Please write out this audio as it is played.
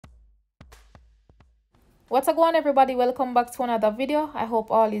What's going on, everybody? Welcome back to another video. I hope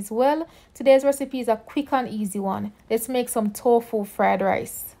all is well. Today's recipe is a quick and easy one. Let's make some tofu fried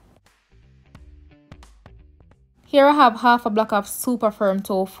rice. Here I have half a block of super firm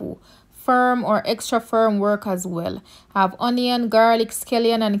tofu. Firm or extra firm work as well. I have onion, garlic,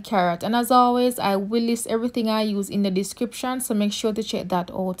 scallion and carrot, and as always I will list everything I use in the description, so make sure to check that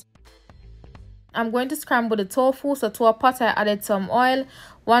out. I'm going to scramble the tofu, so to a pot I added some oil.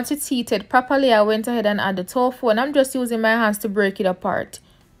 Once it's heated properly, I went ahead and add the tofu, and I'm just using my hands to break it apart.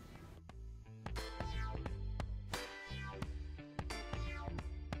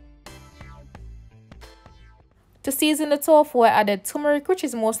 To season the tofu, I added turmeric, which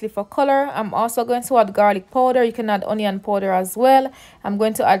is mostly for color. I'm also going to add garlic powder. You can add onion powder as well. I'm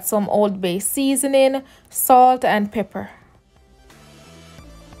going to add some Old Bay seasoning, salt and pepper.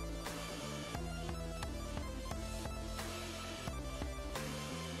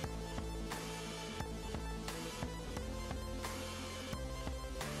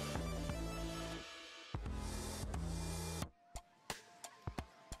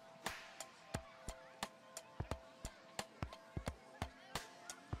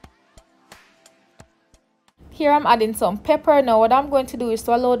 Here I'm adding some pepper. Now what I'm going to do is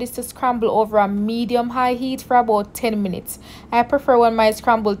to allow this to scramble over a medium-high heat for about 10 minutes. I prefer when my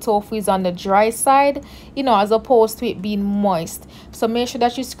scrambled tofu is on the dry side, as opposed to it being moist. So make sure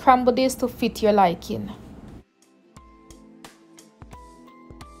that you scramble this to fit your liking.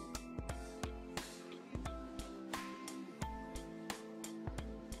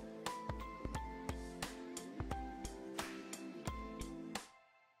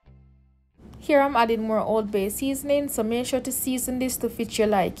 Here I'm adding more Old Bay seasoning, so make sure to season this to fit your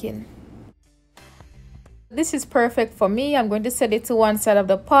liking. This is perfect for me. I'm going to set it to one side of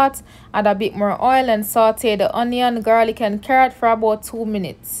the pot, add a bit more oil and saute the onion, garlic and carrot for about 2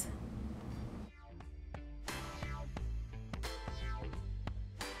 minutes.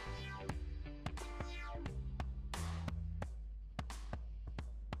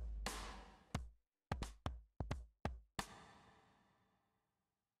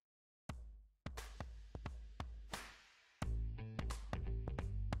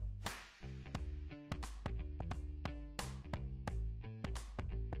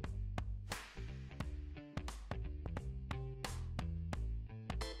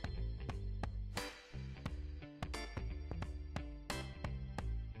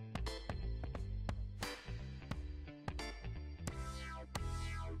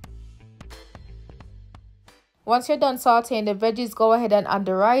 Once you're done sauteing the veggies, go ahead and add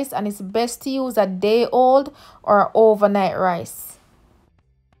the rice, and it's best to use a day-old or overnight rice.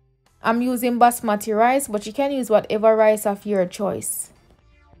 I'm using basmati rice, but you can use whatever rice of your choice.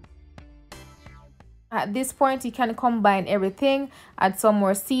 At this point, you can combine everything, add some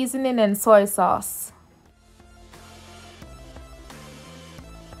more seasoning and soy sauce.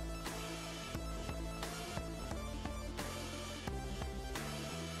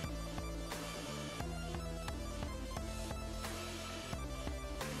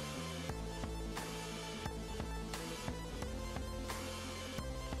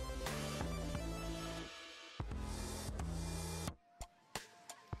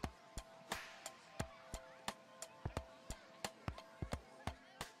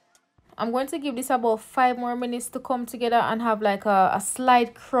 I'm going to give this about 5 more minutes to come together and have like a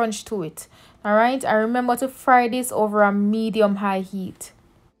slight crunch to it. Alright, and remember to fry this over a medium-high heat.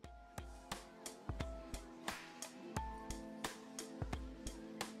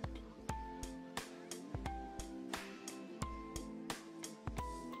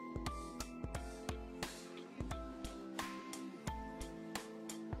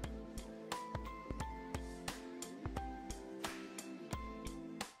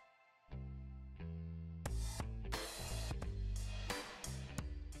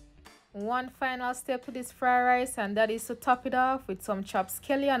 One final step to this fried rice, and that is to top it off with some chopped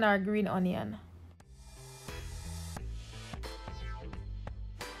scallion or green onion.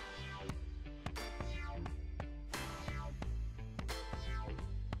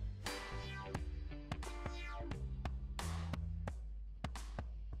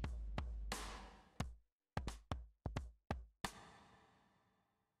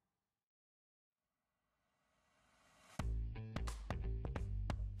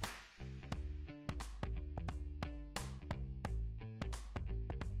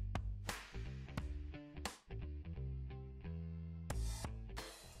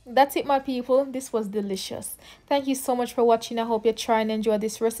 That's it, my people. This was delicious. Thank you so much for watching. I hope you try and enjoy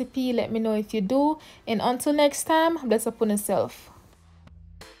this recipe. Let me know if you do, and until next time, bless upon yourself.